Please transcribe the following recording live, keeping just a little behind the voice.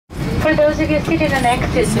For those of you seated in an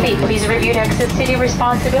exit seat, please review the exit seating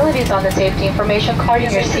responsibilities on the safety information card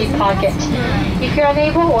in your seat pocket. If you're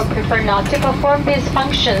unable or prefer not to perform these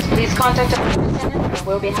functions, please contact a representative and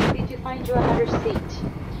we'll be happy to find you another seat.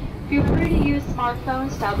 Feel free to use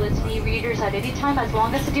smartphones, tablets, and e-readers at any time as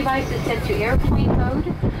long as the device is set to airplane mode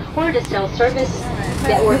or the cell service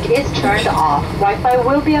network is turned off. Wi-Fi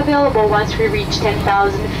will be available once we reach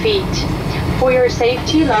 10,000 feet. For your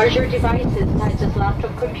safety, larger devices such as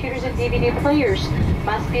laptop computers and DVD players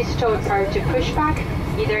must be stowed prior to pushback,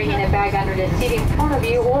 either in a bag under the seat in front of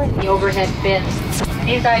you or in the overhead bin.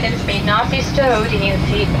 These items may not be stowed in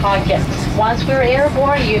seat pockets. Once we're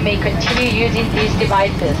airborne, you may continue using these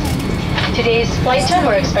devices. Today's flight time,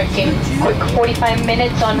 we're expecting a quick 45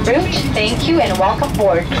 minutes en route. Thank you and welcome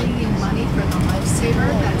aboard. Money for the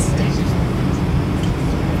lifesaver, that's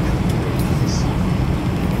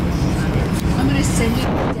I'm going to send you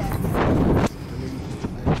the deck.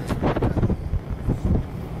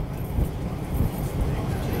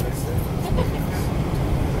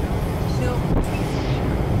 No.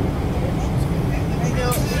 I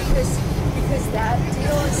know, because that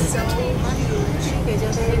deal is so huge.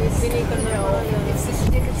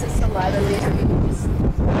 It's just a lot of